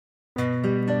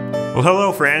Well,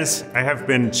 hello, friends. I have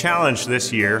been challenged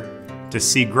this year to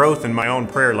see growth in my own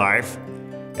prayer life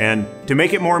and to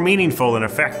make it more meaningful and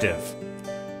effective.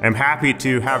 I'm happy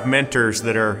to have mentors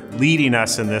that are leading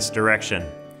us in this direction.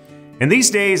 In these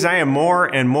days, I am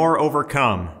more and more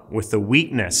overcome with the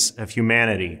weakness of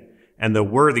humanity and the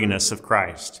worthiness of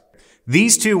Christ.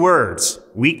 These two words,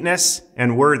 weakness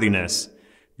and worthiness,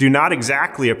 do not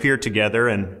exactly appear together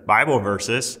in Bible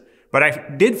verses, but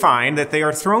I did find that they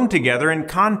are thrown together in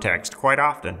context quite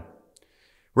often.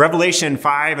 Revelation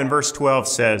 5 and verse 12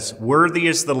 says, "Worthy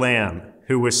is the Lamb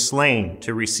who was slain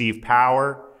to receive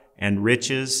power and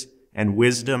riches and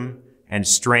wisdom and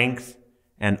strength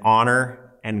and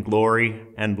honor and glory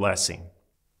and blessing."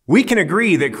 We can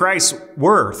agree that Christ's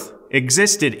worth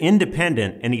existed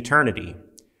independent in eternity.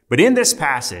 But in this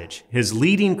passage, his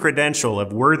leading credential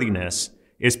of worthiness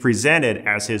is presented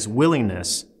as his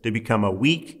willingness to become a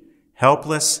weak,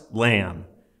 helpless lamb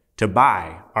to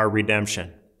buy our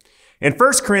redemption. In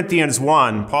 1 Corinthians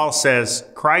 1, Paul says,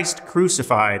 Christ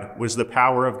crucified was the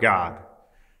power of God.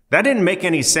 That didn't make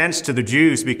any sense to the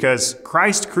Jews because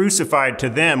Christ crucified to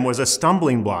them was a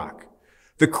stumbling block.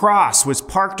 The cross was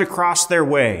parked across their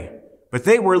way, but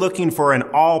they were looking for an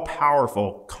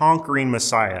all-powerful, conquering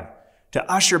Messiah to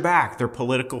usher back their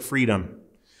political freedom.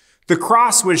 The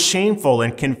cross was shameful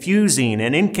and confusing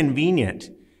and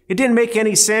inconvenient. It didn't make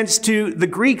any sense to the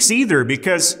Greeks either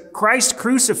because Christ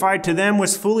crucified to them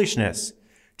was foolishness.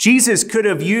 Jesus could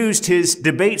have used his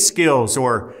debate skills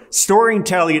or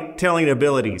storytelling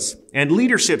abilities and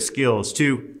leadership skills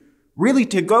to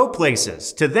go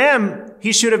places. To them,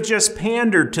 he should have just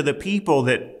pandered to the people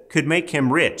that could make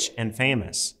him rich and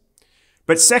famous.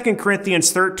 But 2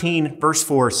 Corinthians 13 verse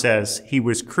 4 says, he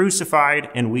was crucified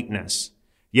in weakness,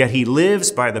 yet he lives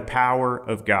by the power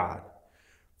of God.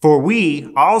 For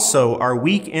we also are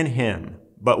weak in him,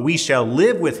 but we shall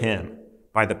live with him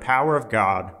by the power of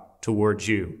God towards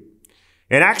you.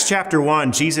 In Acts chapter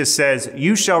 1, Jesus says,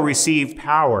 you shall receive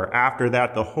power after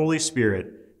that the Holy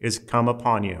Spirit is come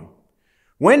upon you.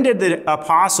 When did the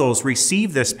apostles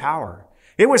receive this power?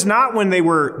 It was not when they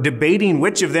were debating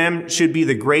which of them should be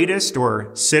the greatest or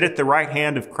sit at the right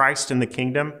hand of Christ in the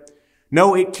kingdom.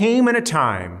 No, it came in a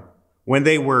time when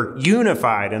they were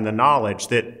unified in the knowledge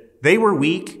that they were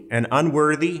weak and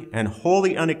unworthy and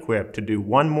wholly unequipped to do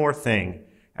one more thing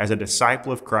as a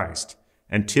disciple of Christ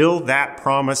until that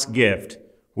promised gift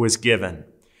was given.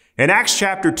 In Acts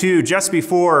chapter 2, just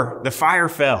before the fire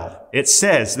fell, it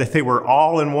says that they were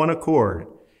all in one accord,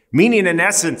 meaning in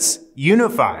essence,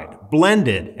 unified,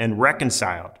 blended, and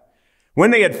reconciled. When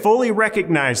they had fully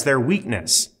recognized their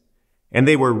weakness and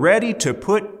they were ready to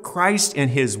put Christ in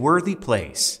his worthy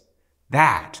place,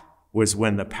 that was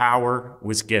when the power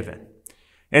was given.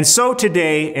 And so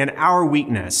today, in our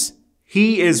weakness,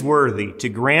 he is worthy to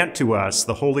grant to us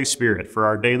the Holy Spirit for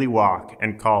our daily walk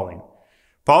and calling.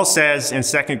 Paul says in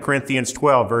 2 Corinthians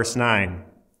 12, verse 9,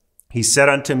 he said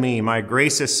unto me, my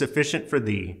grace is sufficient for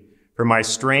thee, for my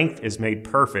strength is made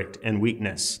perfect in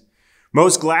weakness.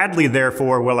 Most gladly,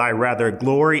 therefore, will I rather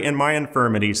glory in my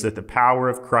infirmities, that the power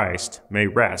of Christ may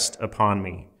rest upon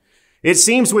me. It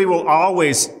seems we will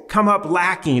always come up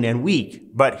lacking and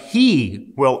weak, but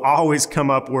he will always come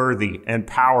up worthy and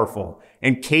powerful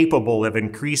and capable of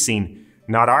increasing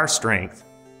not our strength,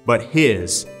 but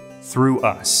his through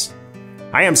us.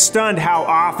 I am stunned how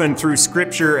often through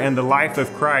Scripture and the life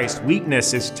of Christ,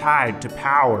 weakness is tied to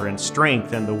power and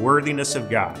strength and the worthiness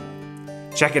of God.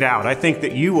 Check it out. I think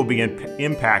that you will be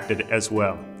impacted as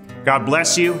well. God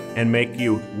bless you and make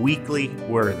you weakly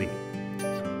worthy.